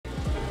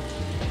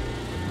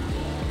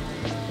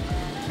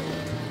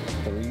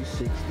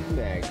60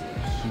 Magnum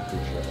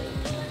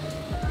supercharged.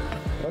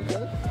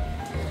 Okay.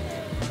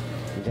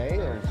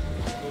 Damn.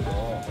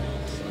 Oh,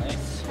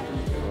 Nice.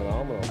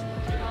 phenomenal.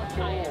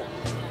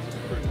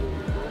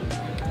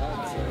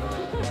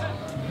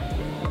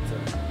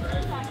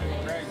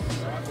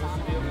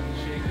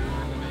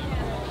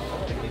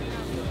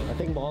 I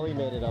think Molly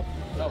made it up.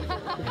 Because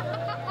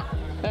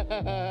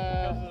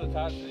it's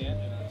attached to the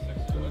engine and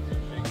 6 to it, so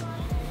it shakes.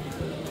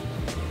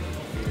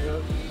 Yeah,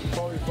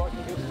 probably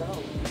fucking gets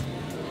down.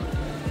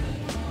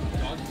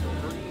 John's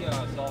pretty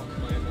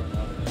self-explanatory on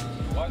how it is.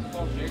 Why is it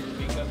called shake?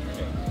 Because it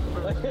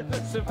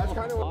shakes. That's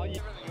kind of what...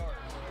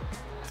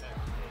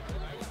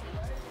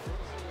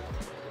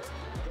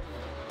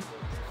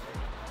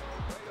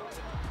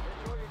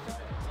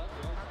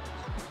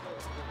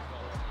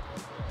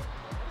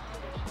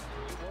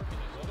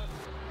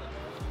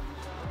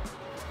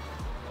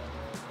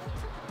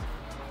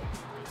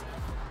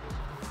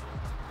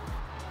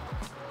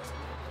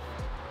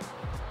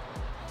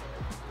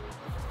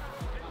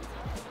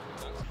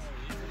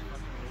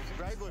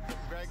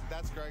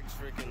 That's Greg's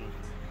freaking...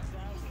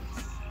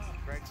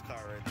 Greg's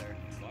car right there.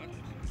 What?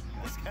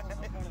 This guy. Oh,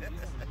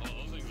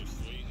 those things are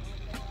sweet.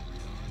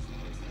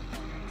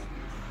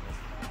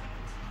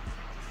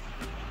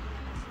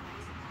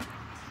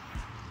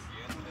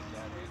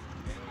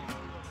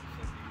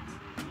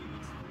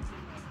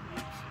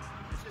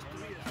 It's just to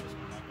me, it's just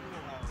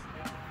cool how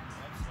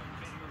that's like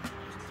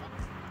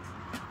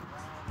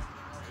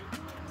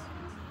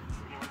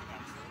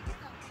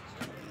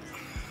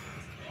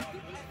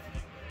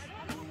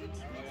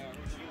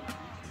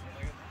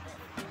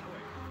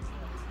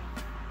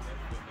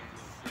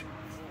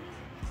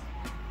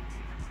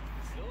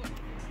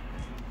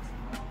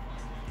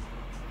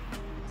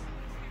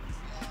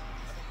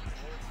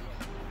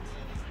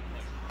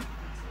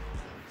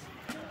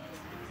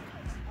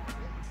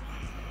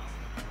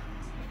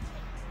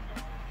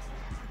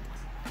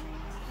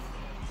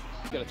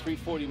Got a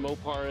 340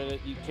 Mopar in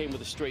it. It came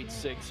with a straight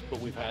 6, but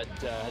we've had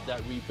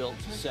that rebuilt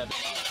to 7.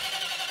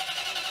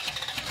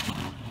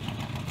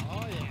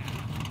 oh yeah.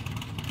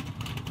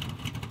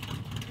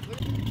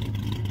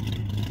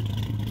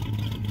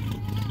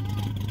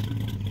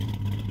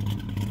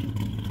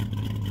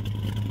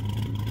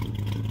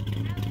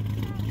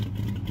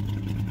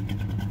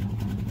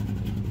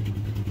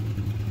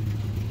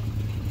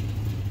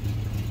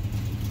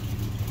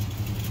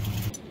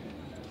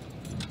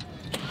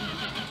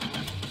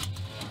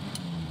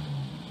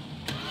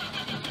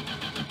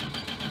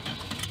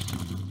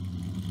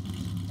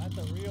 That's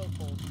a real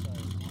cold start.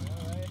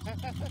 All right.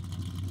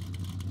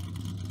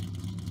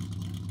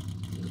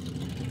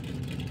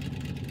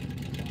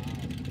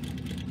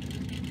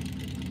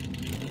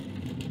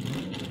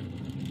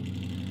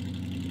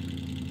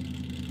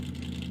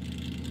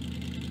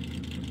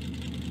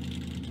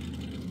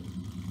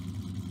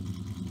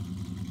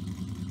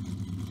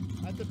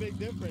 That's a big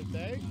difference,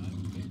 eh?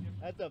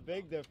 That's a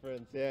big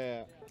difference,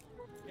 yeah.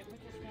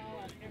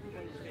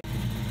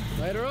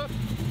 Light her up.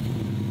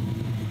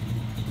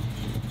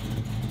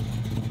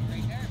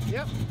 Right there?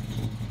 Yep.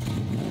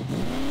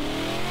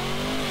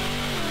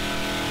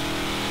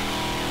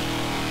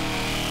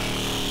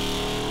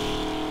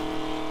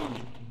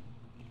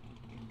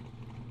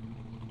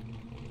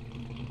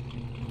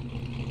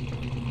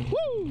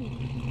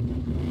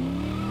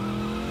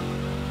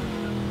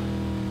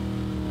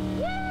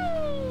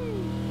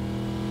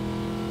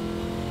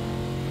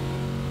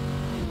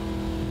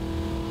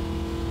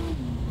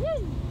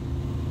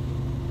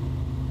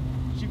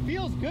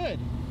 Feels good,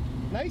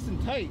 nice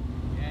and tight.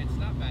 Yeah, it's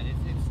not bad.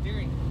 It's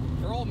steering.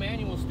 They're all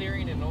manual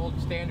steering and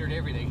old standard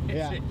everything.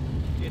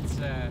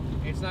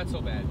 It's not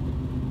so bad.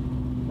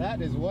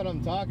 That is what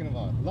I'm talking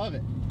about. Love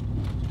it.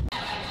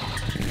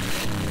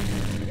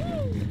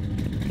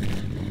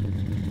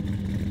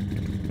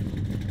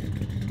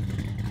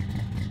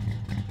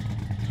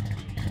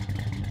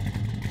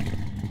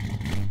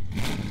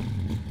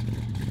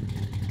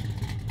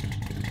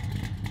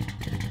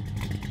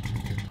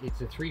 It's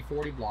a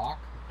 340 block,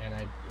 and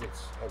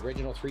it's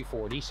original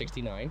 340,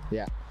 69.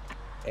 Yeah.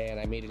 And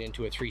I made it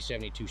into a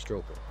 372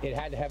 stroker. It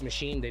had to have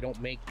machined. They don't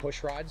make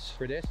push rods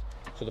for this,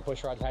 so the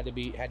push rods had to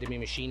be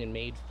machined and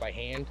made by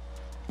hand,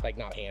 like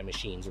not hand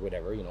machines or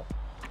whatever, you know.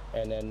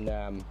 And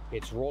then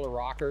it's roller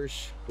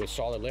rockers with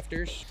solid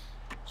lifters,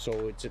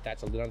 so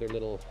that's another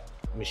little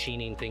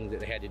machining thing that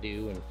they had to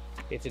do, and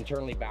it's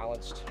internally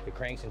balanced. The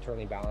crank's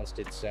internally balanced.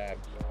 It's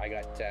I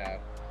got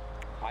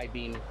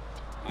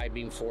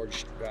I-beam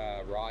forged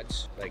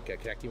rods, like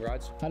connecting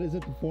rods. How does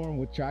it perform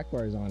with track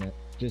bars on it?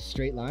 Just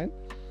straight line?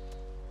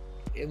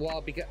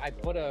 Well, because I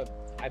put a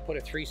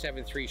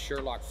 373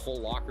 Sherlock full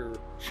locker,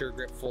 Sure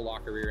Grip full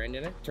locker rear end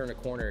in it. Turn a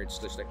corner, it's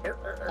just like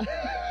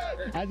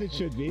as it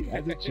should be,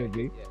 as it should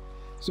be. Yeah.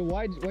 So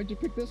why'd you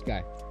pick this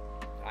guy?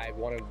 I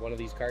wanted one of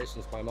these cars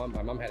since my mom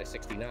had a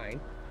 69,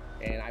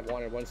 and I've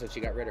wanted one since she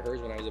got rid of hers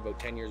when I was about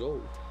 10 years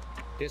old.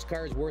 This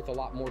car is worth a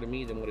lot more to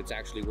me than what it's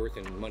actually worth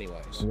in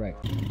money-wise. Right.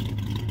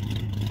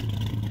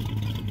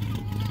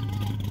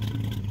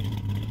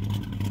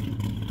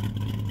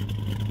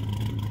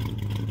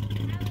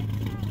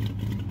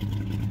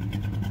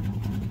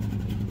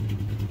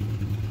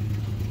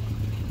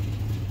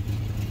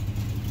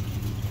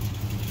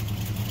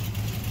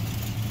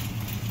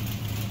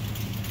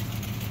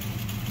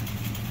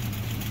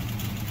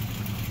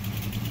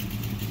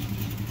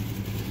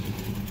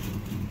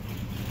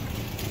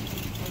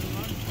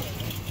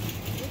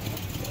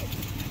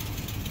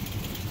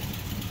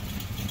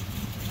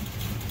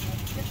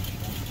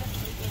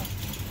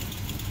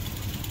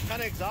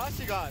 kind of exhaust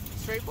you got?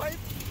 Straight pipe?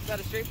 Is that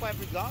a straight pipe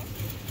exhaust?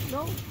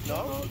 No.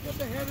 No? No, get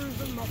the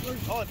headers and mufflers.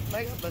 Oh, it's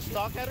like the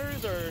stock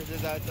headers, or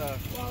is that?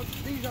 Well,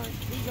 these aren't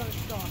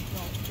stock,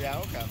 no. Yeah,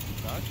 okay,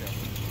 gotcha.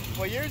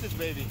 What year is this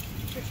baby?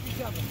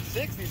 67.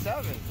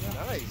 67. Yeah.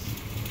 Nice.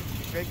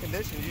 Great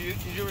condition.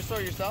 Did you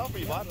restore yourself, or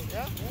you bought it?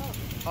 Yeah. Yeah.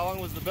 How long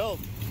was the build?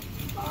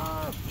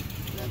 Not,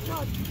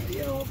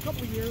 a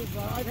couple of years.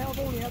 I've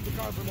only had the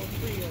car for about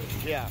 3 years.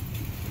 Yeah.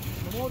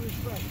 The motor's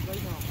fresh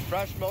right now.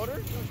 Fresh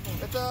motor? Fresh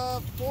motor. It's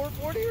a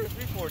 440 or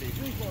 340?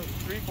 340.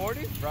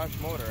 340? Fresh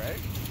motor, eh?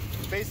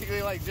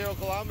 Basically like 0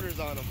 kilometers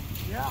on them.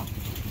 Yeah.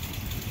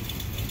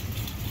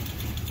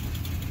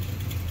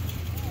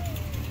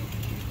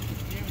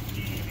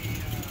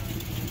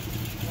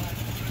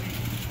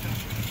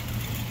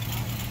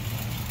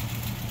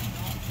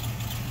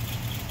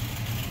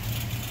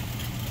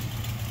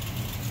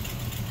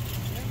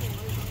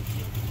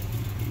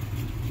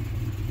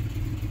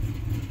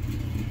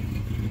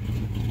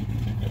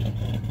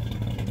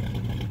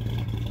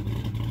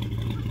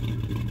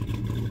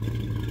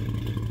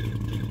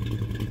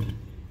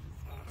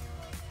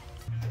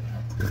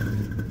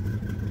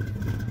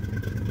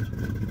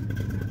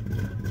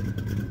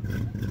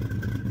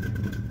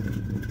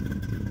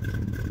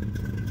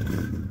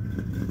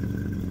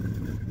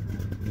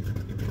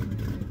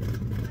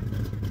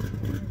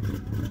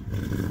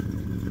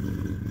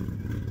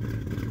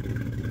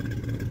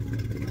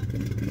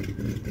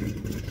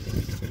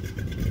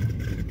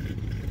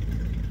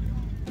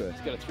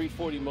 It's got a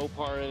 340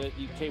 Mopar in it.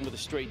 It came with a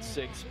straight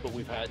 6, but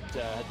we've had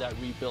that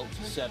rebuilt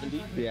to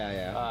 70.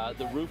 Yeah.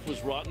 The roof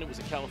was rotten. It was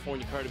a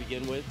California car to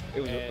begin with.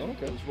 It was and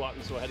okay. It was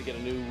rotten, so I had to get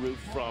a new roof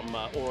from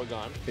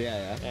Oregon.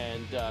 Yeah.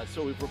 And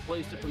so we've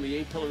replaced it from the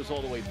A-pillars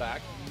all the way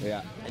back.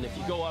 Yeah. And if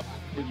you go up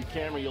with your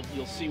camera,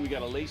 you'll see we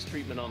got a lace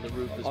treatment on the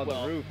roof as well.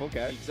 On the roof,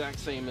 okay. The exact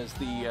same as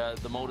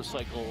the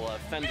motorcycle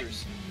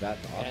fenders.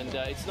 That's awesome. And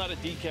it's not a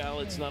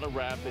decal, it's not a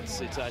wrap,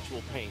 it's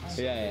actual paint.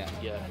 So, Yeah.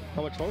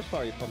 How much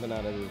horsepower are you pumping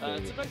out of this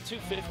baby? It's about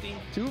 250.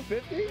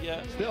 250?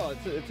 Yeah. Still,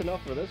 it's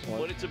enough for this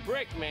one. But it's a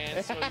brick,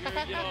 man. So she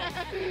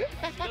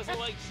doesn't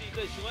like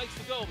she likes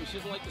to go, but she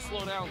doesn't like to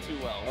slow down too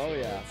well. Oh, So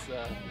yeah.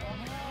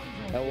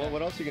 it's,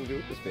 what else you can do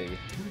with this baby?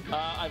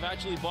 I've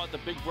actually bought the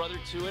big brother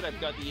to it. I've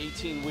got the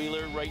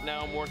 18-wheeler right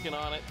now. I'm working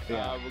on it.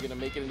 Yeah. We're gonna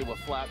make it into a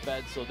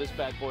flatbed, so this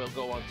bad boy will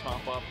go on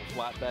top of a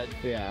flatbed.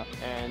 Yeah.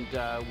 And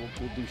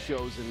we'll do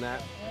shows in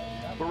that.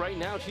 But right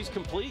now, she's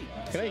complete.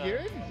 Can I hear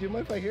it? Do you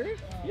mind if I hear it?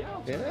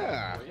 Yeah.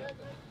 Yeah.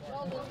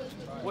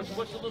 What's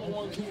the little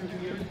one here?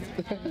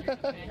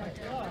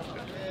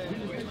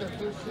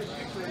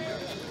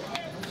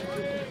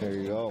 There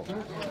you go.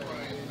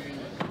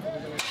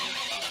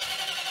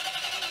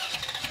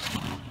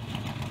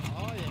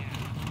 Oh yeah.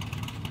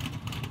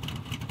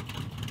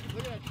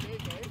 Look at that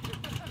shake, eh?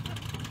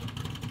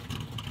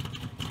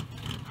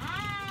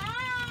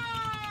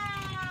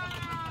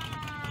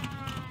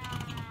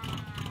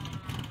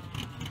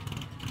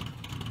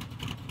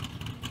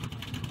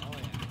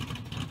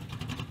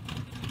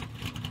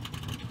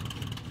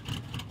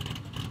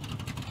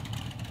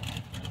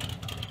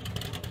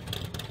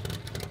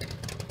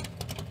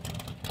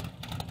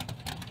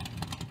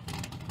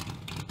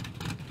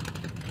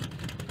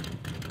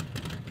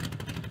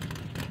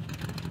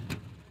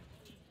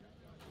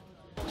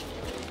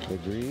 The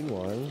green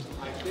one.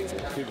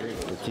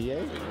 The TA?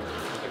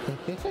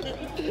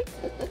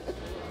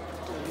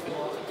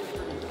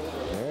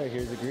 Alright,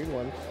 here's the green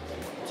one.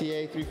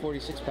 TA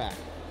 346 pack.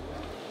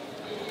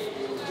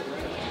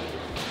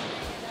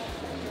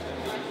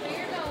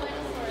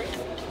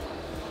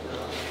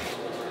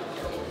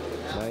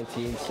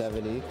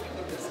 $19.70.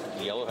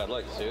 Yellow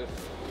headlights too.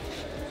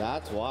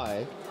 That's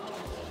why.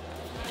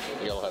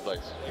 Yellow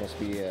headlights. Must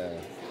be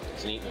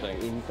It's an Eaton thing.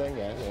 Eaton thing,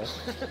 yeah.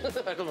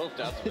 I don't know if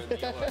that's been the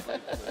yellow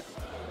headlights.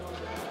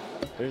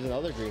 There's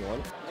another green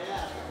one.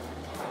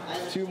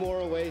 2 more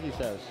away, he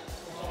says.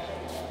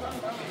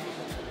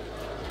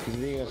 He's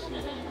leading us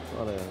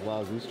on a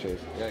wild goose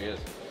chase. Yeah, he is.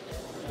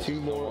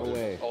 2 more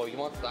away. Oh, he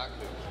wants that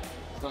too.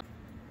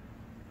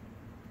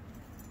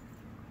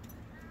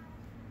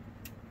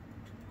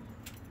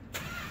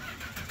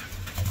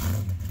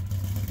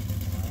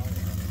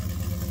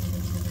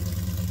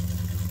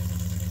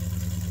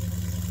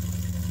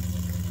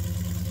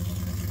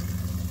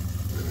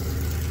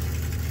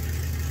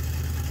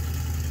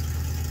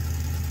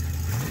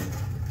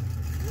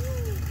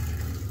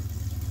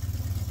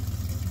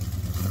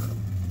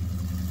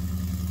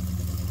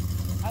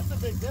 That's a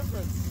big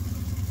difference.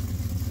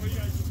 Well,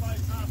 yeah, you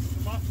bypass the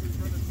mufflers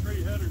running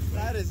straight headers.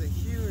 That is a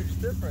huge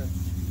difference.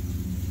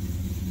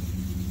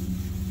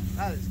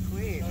 That is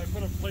clean. I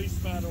put a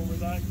placemat over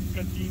that. It's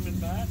got demon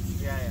mats.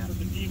 Yeah. So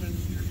the demon,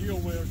 your heel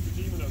wears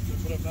the demon up. So I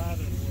put a mat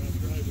in it when I'm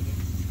driving it.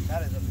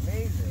 That is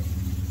amazing.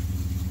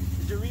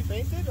 Did you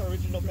repaint it or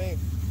original paint?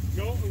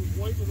 No, it was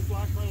white with a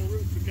black vinyl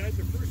roof.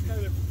 The first guy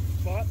that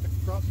bought the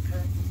cross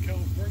car from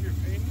California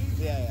painted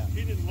it. Yeah.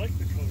 He didn't like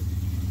the color.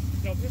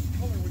 Now this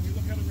color, when you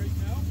look at it right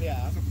now,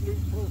 Yeah. it's a blue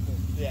purple.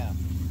 Yeah.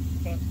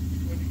 But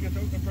when you get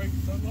out in the bright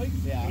sunlight,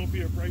 Yeah. it'll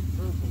be a bright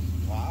purple.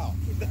 Wow.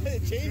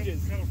 It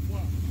changes. Kind of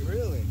flat.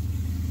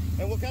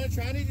 And what kind of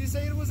tranny did you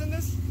say it was in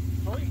this?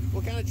 Sorry?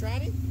 What kind of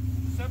tranny?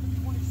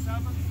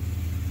 727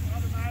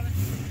 automatic.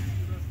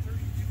 There's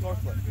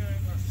 3200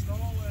 and a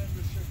stall and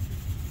the 60.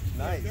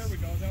 Nice. There we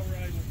go. Now we're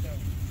riding it down.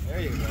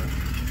 There you go.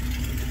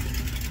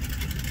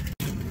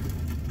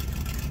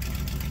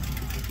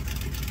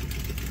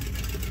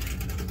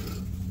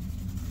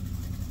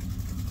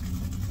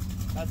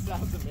 That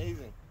sounds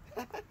amazing.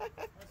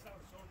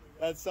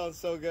 That sounds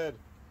so good.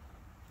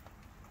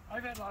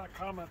 I've had a lot of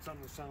comments on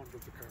the sound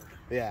of the car.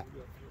 Yeah.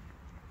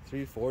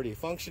 340.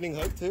 Functioning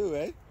hook too,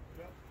 eh?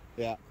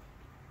 Yeah.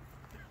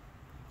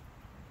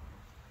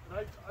 And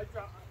I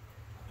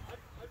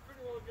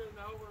pretty well get an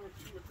hour or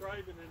two of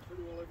driving in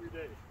pretty well every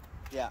day.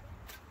 Yeah.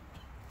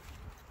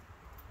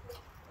 I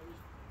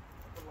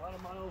put a lot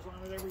of miles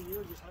on it every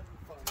year, just having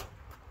fun.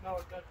 Now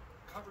it got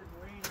covered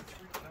in rain 3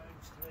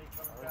 times today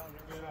coming down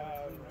here.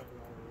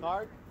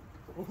 Hard?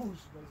 Oh,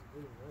 she doesn't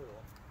really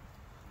well.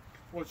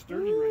 Well, it's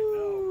dirty right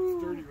now. It's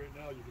dirty right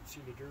now. You can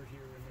see the dirt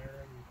here and there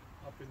and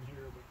up in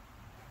here, but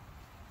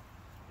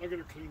I'll get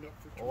her cleaned up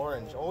for tomorrow.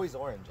 Orange. Always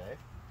orange, eh?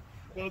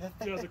 Well,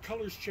 yeah, the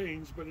colors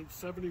changed, but in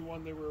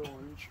 71 they were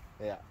orange.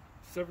 Yeah.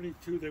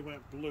 72 they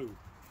went blue.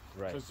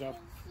 Right. Because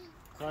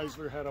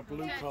Chrysler had a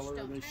blue color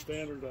and they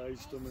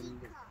standardized them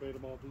and made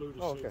them all blue to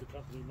save the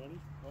company money.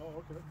 Oh,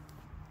 okay.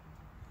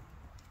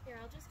 Here,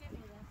 I'll just give you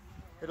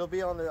this. It'll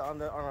be on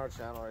our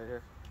channel right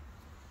here.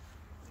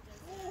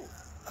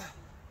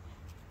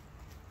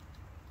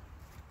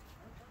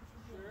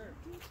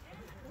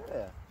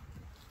 Yeah.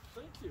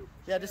 Thank you.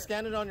 Yeah, just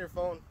scan it on your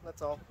phone.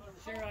 That's all.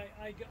 Sure,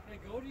 I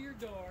go to your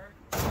door,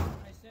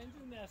 I send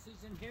you a message,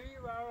 and here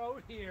you are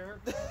out here.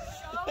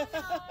 Showing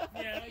off.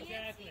 Yeah,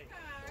 exactly.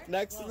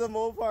 Next to the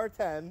Mopar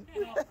 10.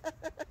 You know,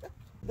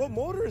 What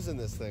motor is in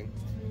this thing?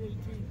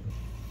 318.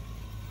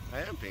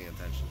 I am paying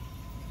attention.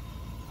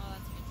 Oh,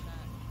 that's a good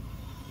shot.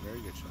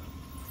 Very good shot.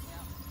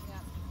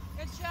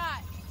 Yeah. Good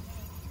shot.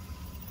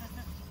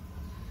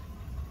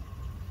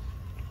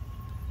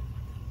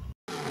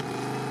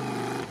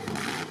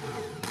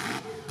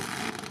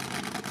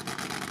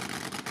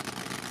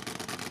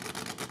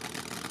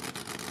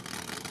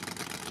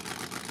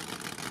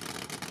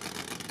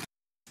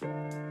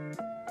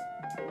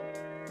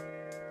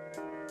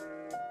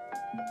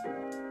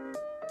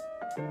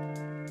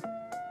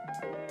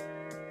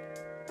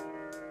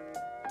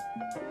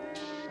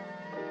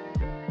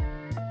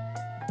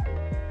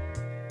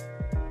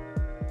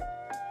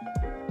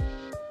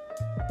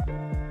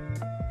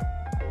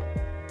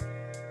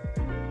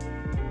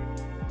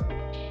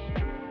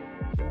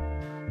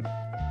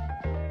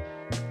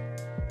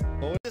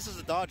 Oh, this is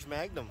a Dodge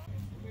Magnum.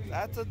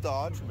 That's a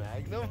Dodge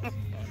Magnum.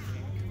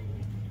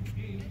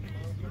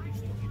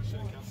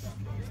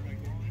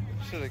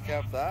 Should have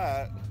kept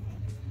that.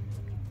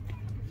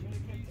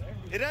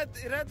 It had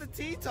the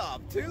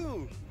T-top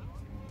too.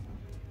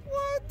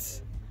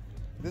 What?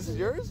 This is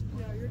yours?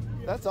 Yeah,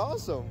 That's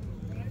awesome.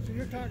 so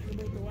you're talking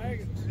about the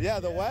wagons. Yeah,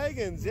 the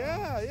wagons.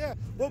 Yeah.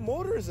 What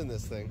motor is in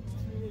this thing?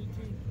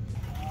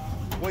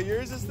 318. What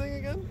year is this thing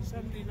again?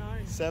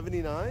 79.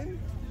 79?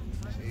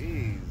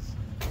 Jeez.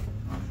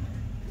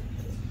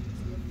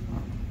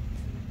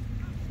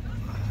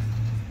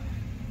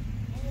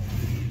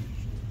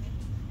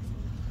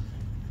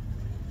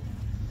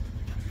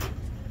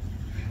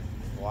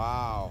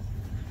 Wow.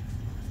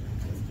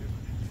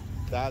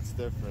 That's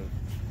different.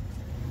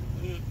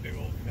 Big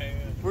old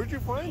fan. Where'd you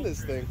find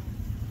this thing?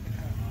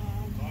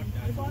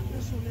 I bought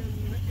this one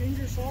in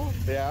Ingersoll.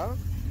 Yeah?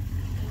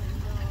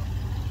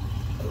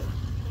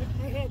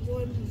 I had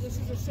one, this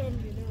is a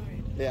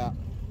 79. Yeah.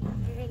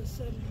 I had a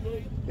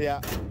 78.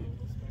 Yeah.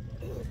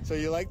 So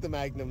you like the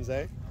Magnums,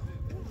 eh?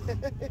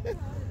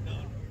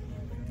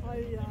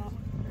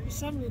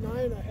 79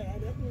 I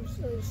had, it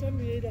was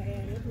 78 I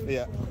had, it was,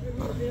 Yeah. It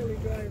was a daily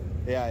driver.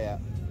 Yeah.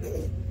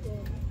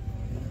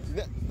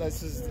 So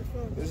This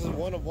is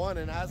one of one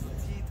and has the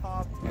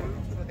T-top too.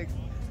 Like,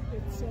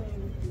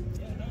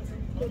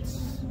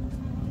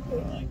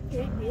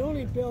 we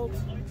only built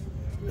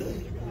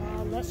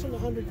less than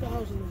 100,000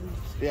 of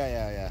these.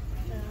 yeah.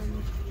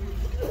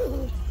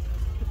 And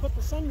to put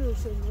the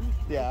sunroofs in them,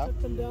 Yeah.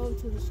 took them down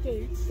to the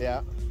States.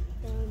 Yeah.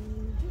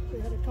 And they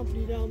had a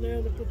company down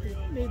there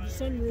that made the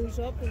sunroofs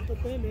up and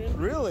put them in.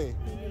 Really?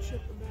 And they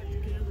shipped them back to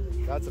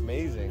Canada. That's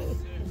amazing.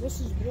 And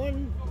this is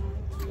one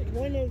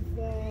of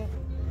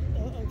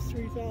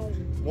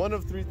 3,000. One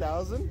of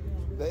 3,000?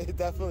 It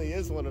definitely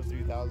is one of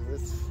 3,000.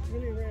 It's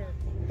Really rare.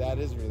 that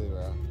is really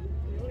rare.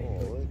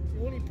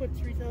 You only put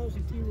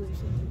 3,000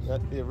 T-roofs in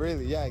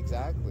this. Yeah,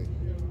 exactly.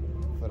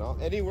 Phenomenal.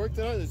 Any work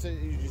done on it?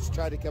 You just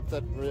try to keep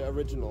that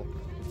original.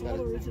 It's all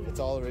original. It's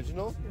all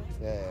original?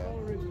 Yeah. All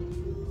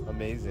original.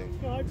 Amazing.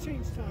 No, I've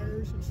changed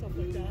tires and stuff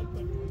like that,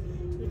 but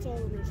it's all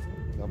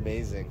original.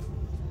 Amazing.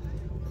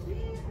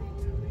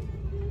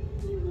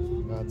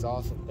 That's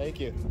awesome. Thank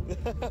you.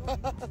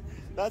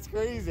 That's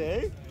crazy,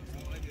 eh?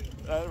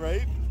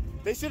 Right?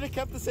 They should have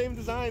kept the same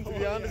design, to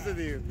be honest with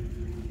you.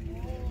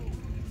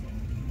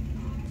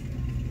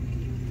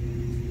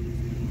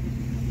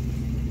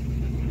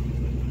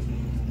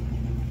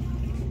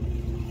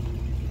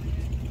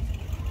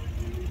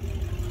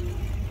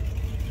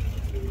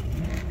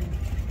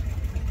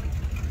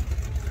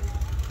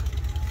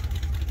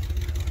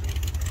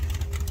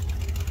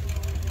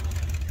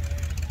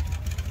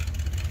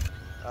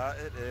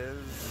 it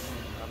is,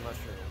 I'm not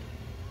sure.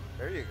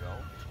 There you go.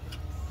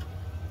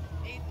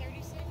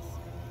 836.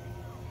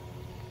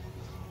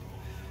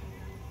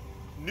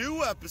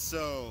 New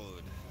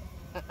episode.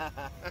 Pay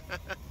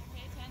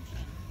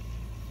attention.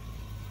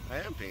 I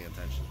am paying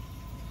attention.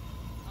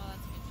 Oh,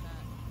 that's a good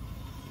shot.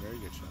 Very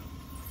good shot.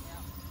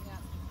 Yeah.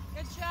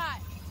 Good shot.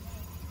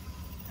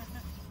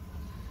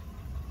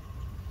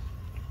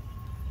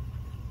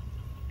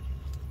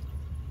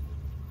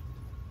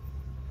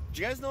 Did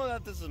you guys know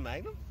that this is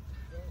Magnum?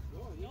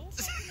 No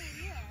fucking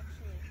idea,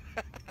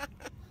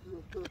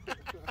 actually.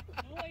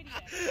 No idea.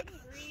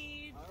 Didn't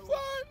read.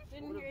 What?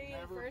 Didn't hear you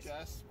the first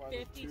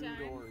 50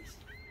 times.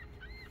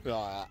 No,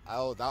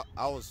 I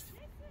was.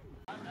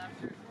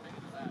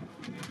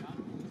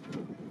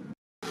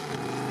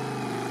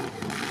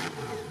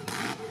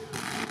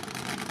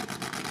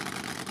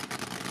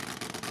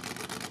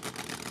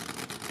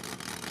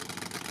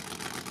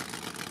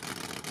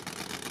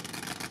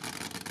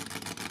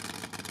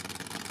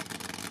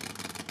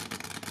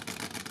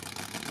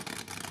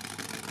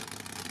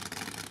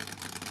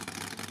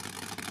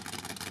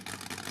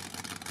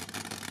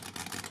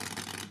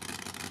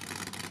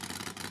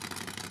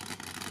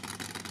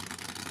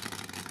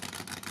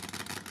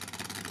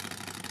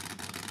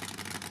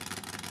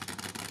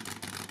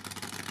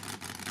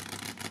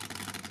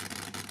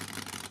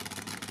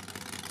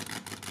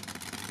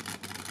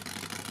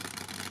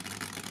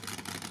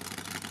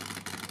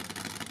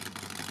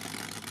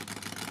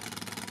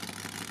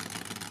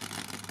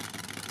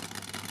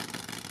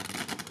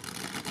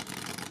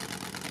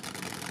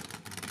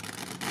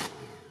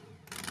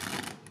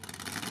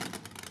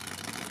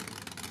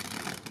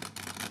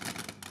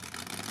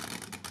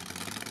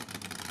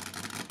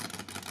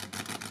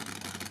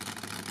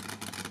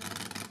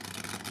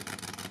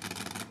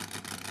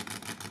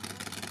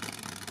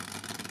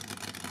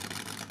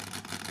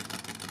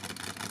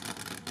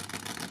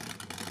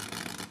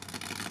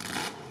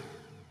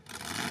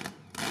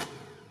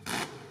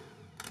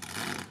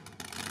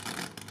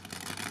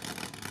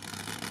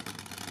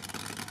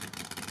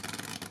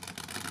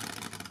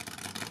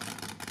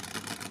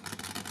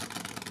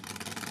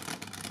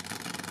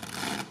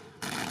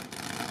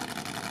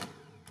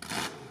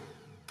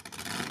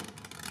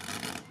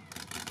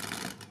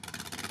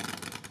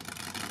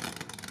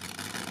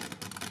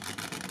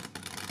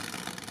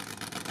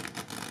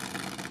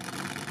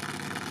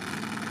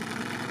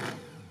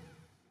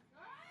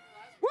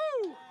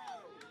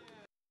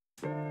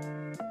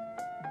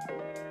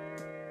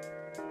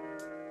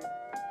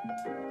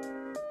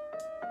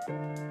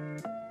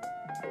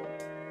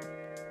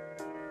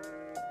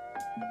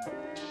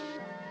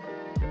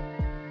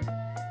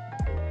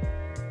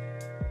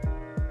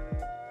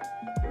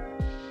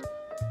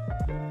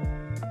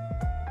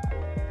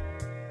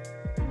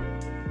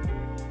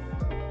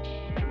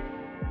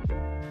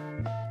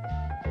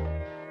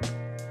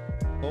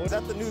 Oh, is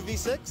that the new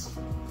V6?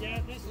 Yeah,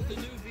 this is the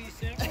new V6.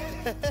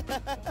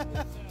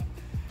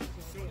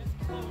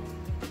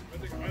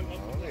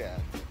 Oh yeah.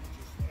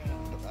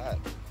 Look at that.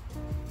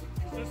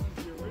 This is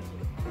the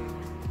original.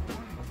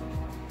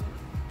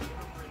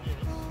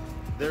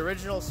 The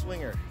original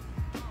swinger.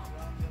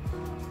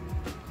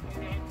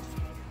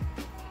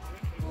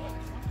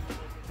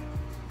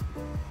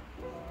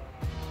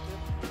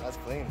 That's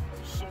clean.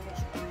 So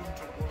much room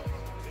to work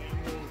on the damn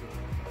motor.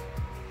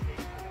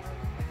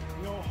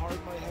 You know how hard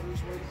my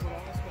headers were to put on?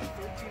 I spent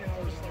 13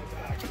 hours in the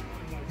back on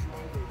my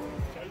driver.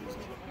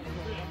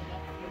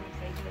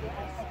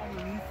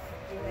 Underneath,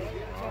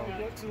 trying to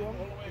get to them.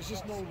 There's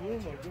just no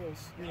room like this.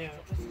 Yeah.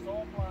 This is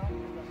all black on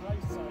the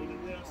high side of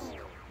this.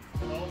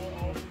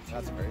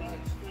 That's great.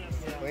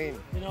 Clean.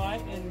 You know,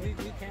 we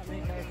can't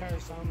make our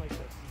cars sound like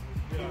this.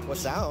 What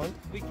sound?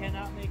 We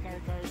cannot make our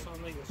cars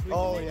sound like this. We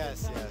Oh, can make yes,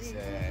 it sound yes, good,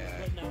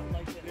 yeah. but not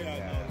like this. Yeah.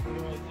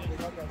 They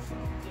got that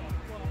sound. Yeah.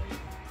 Well,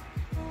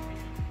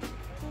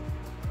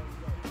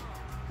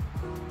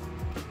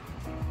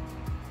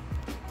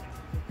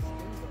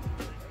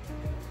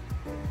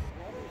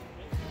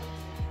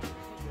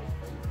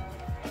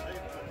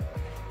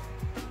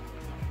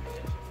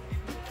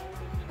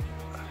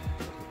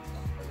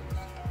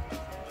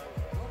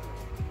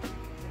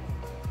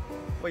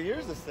 What year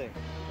is this thing?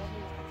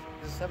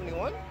 Is it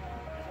 71?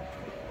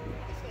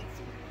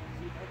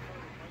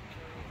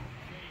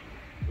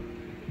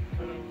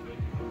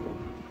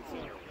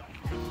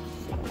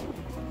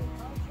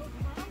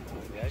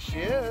 Yes, she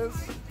is.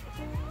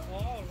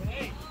 all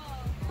right.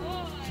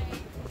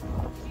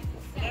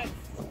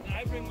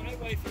 I bring my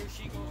wife here,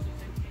 she goes to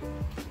take me.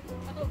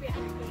 Oh, yeah.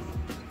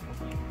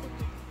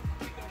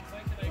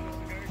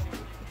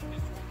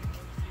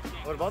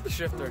 What about the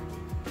shifter?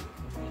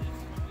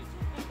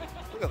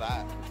 Look at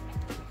that.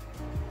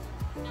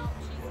 No,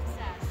 she's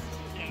obsessed.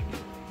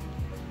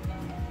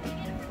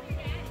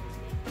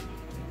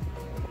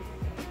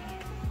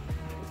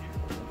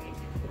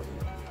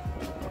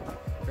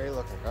 Great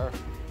looking car.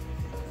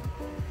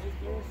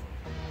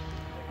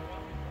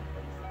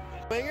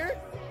 Swinger?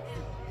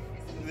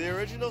 The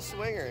original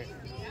swinger.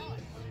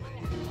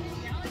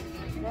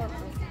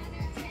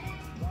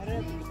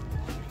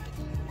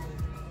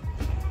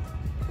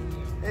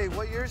 Hey,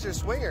 what year's your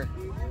Swinger?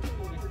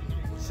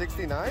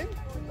 69?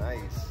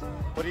 Nice.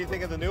 What do you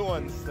think of the new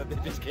ones that they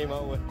just came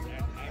out with?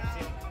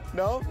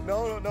 No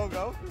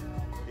go?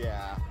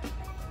 Yeah.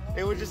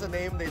 It was just a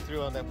name they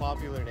threw on that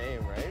popular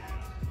name, right?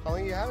 How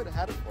long you had it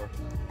for? It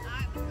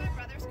was my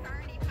brother's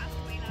car and he passed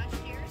away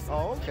last year. So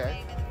Oh,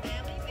 okay. He came in the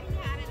family, but he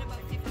had it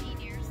about 15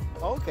 years.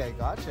 Okay,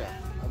 gotcha.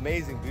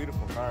 Amazing,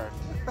 beautiful car.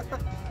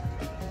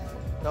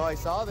 No, I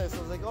saw this. I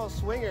was like, oh,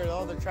 Swinger.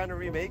 Oh, they're trying to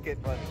remake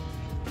it, but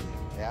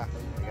yeah,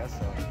 I guess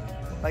so.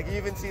 Like you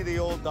even see the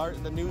old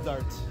dart, the new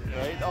darts,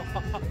 right? Oh.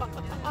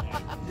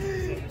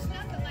 There's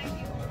nothing like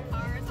the old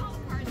cars. All the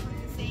cars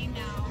look the same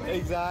now.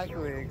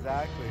 Exactly.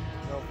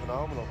 No,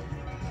 phenomenal.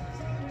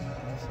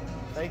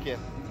 Thank you.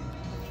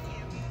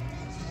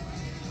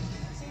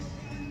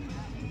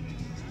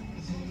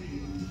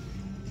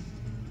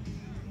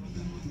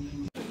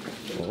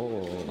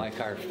 Oh. My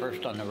car's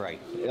first on the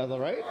right. On the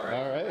right? All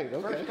right.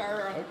 Okay. First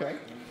car on Okay.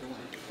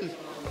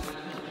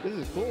 This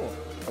is cool.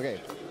 Okay.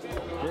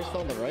 First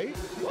on the right?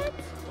 What?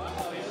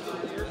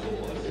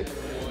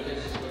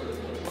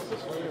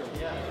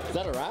 Is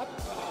that a wrap?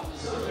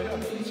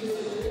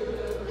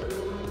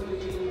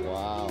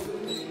 Wow.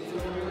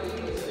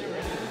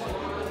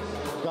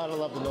 Gotta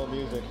love the no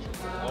music.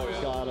 Oh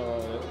yeah. Gotta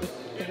love it.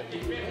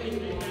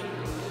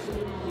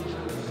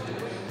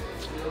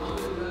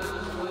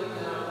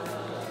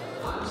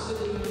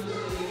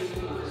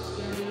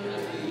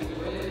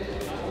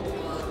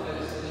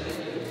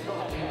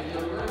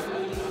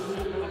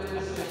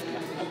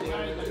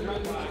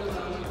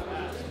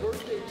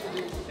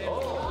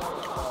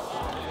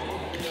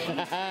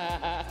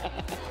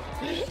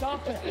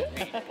 Stop it!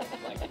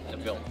 Like the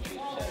build sheet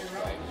says,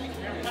 right?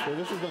 So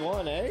this is the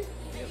one, eh?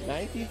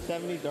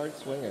 1970 Dart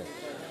Swinger.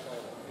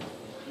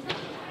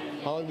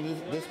 How long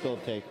did this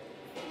build take?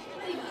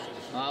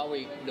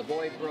 The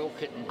boy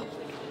broke it in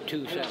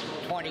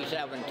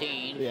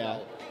 2017. Yeah.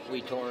 So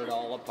we tore it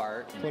all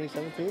apart.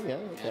 2017, yeah,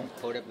 okay. And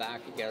put it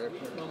back together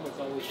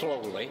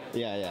slowly.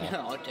 Yeah, yeah. You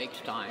know, it takes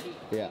time.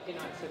 Yeah.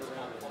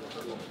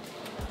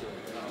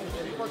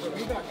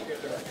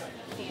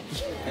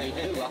 They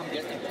do.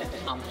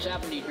 I'm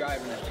 70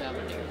 driving a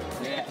 70.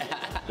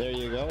 There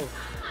you go.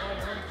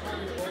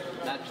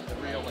 That's the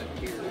real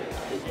interior.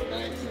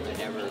 Nice. I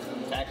never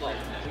back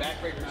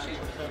rear seat.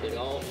 It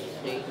all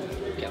stayed,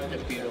 kept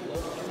it beautiful.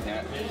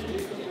 Yeah.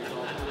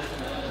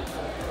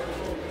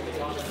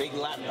 Big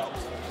lap belt.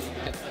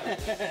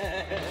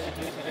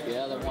 The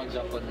other one's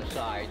up on the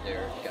side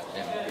there. It's got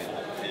them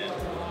too.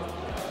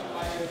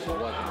 It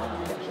wasn't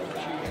on the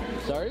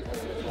Sorry?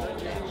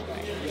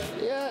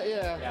 Yeah.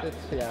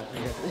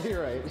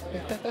 You're right. It was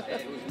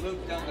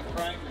looped on the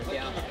front,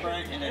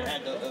 and it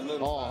had the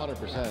little. Oh,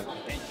 100%.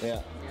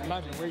 Yeah.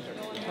 Imagine where's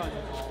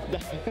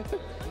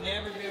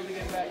Never be able to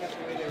get back up the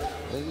way they were.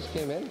 They just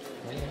came in.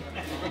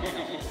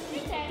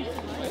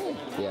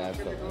 Yeah, it's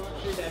cool.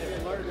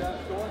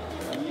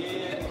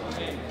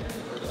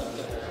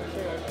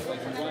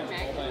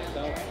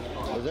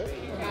 Was there?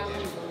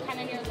 Kind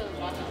of near the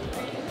bottom.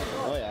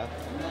 Oh yeah.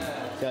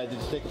 Yeah, did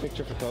you take a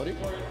picture for Cody? I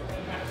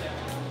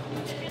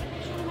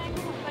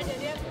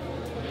did, yeah.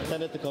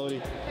 Send it to Cody.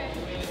 Okay.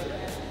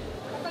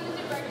 I'll send it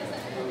to Greg to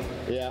send it to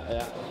Cody.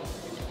 Yeah.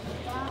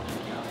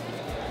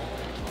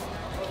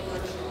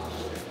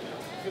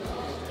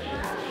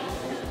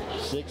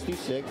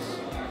 66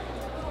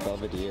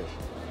 Belvedere.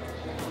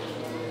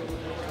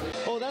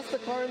 Oh, that's the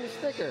car in the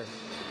sticker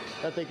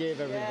that they gave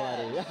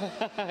everybody.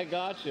 I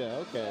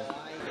gotcha, okay.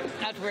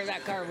 That's where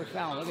that car was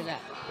found. Look at that.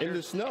 In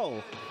the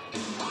snow.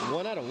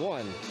 1 out of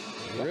 1.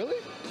 Really?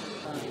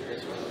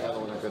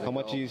 How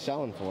much are you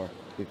selling for,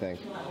 do you think?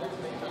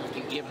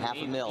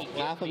 $500,000.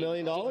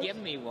 $500,000? Give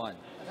me one.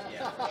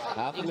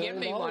 $500,000? Give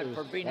me one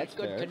for being That's a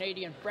good fair.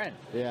 Canadian friend.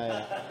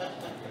 Yeah.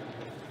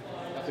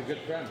 That's a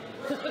good friend.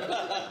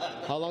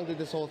 How long did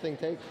this whole thing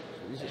take?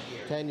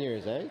 10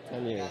 years, eh?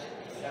 10 years.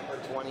 December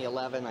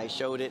 2011. I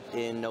showed it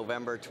in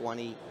November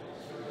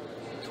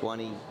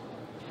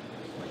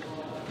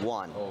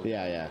 2021. Oh.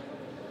 Yeah.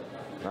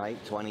 Right?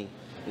 20.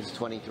 This is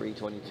 23,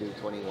 22,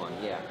 21.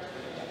 Yeah.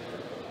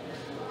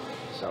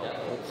 So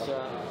it's.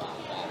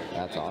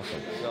 That's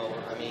awesome. So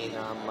I mean,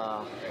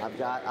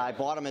 I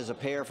bought them as a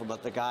pair from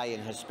the guy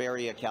in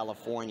Hesperia,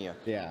 California.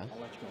 Yeah.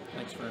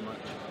 Thanks very much.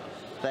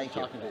 Thank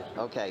you.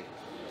 Okay.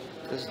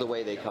 This is the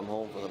way they come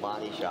home from the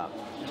body shop.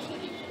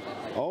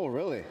 Oh,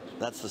 really?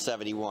 That's the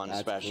 71 That's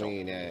special.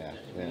 clean, yeah.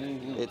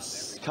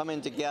 It's coming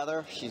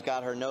together. She's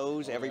got her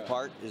nose. Every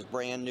part is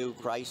brand new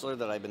Chrysler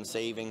that I've been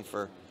saving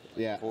for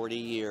 40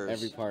 years.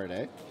 Every part,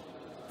 eh?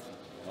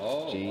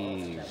 Oh.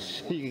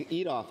 Jeez. You can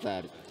eat off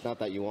that. Not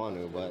that you want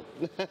to, but.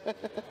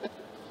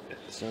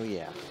 So,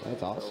 yeah.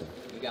 That's awesome.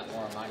 You got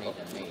more money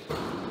than me.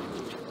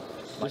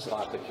 My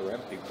pockets are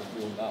empty from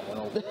doing that one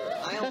over.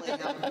 I only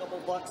have a couple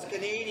bucks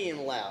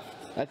Canadian left.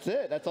 That's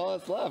it. That's all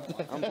that's left.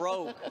 I'm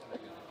broke.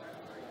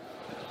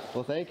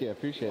 Well, thank you. I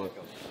appreciate it. I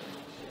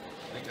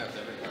think that's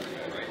everything,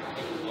 right?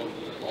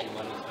 All the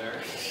money's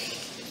there.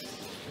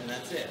 And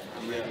that's it.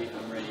 I'm ready to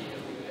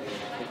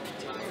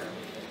retire.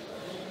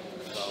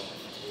 So,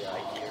 the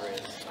idea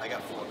is, I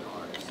got 4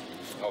 cars.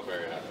 Oh,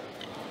 very nice.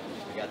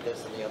 We got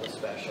this and the other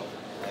special.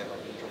 I have a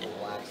triple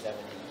black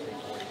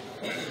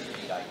 7340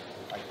 speed. I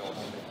go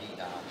home and beat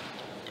on.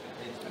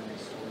 It's been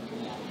restored to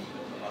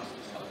rust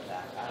and stuff like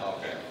that.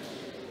 Okay.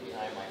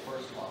 I have my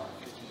first car,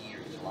 50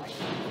 years, like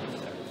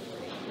 73.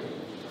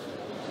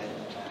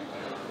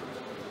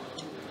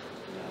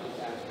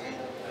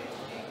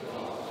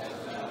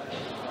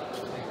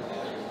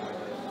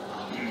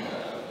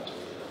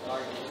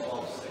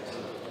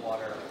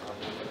 Water on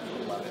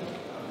 11.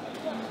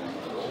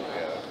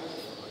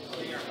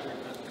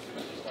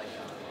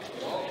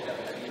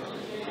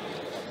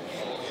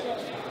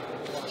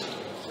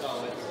 So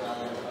it's so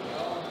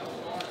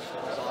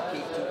I'll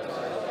keep two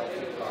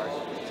cars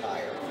and the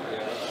tire.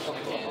 I'm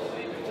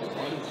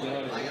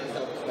gonna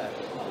sell the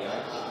special.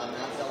 I'm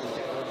not selling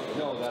tickets.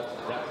 No, that's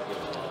good.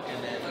 And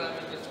then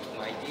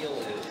my deal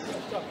is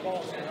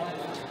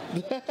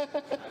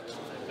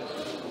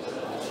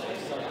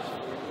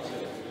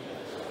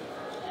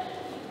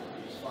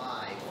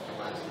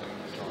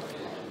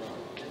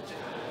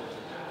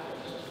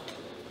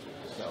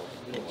so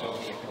it's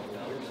only a couple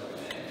years ago.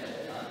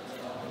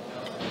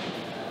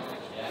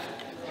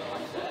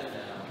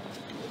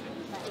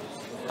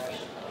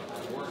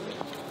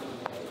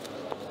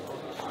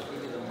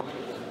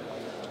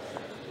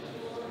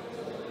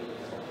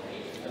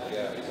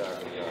 Yeah,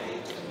 exactly.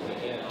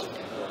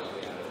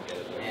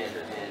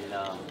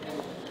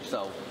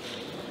 So,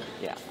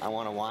 yeah, I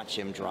want to watch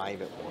him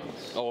drive it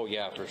once. Oh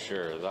yeah, for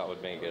sure. That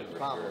would make it. The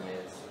problem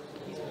is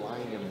he's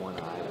blind in one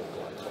eye with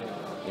one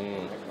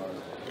thing.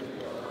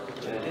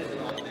 And it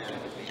isn't automatic.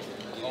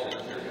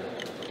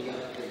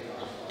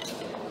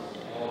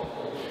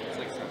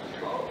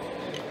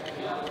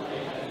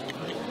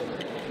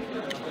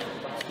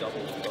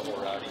 Double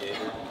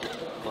radiator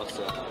plus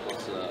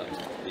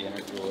the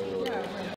inner oil.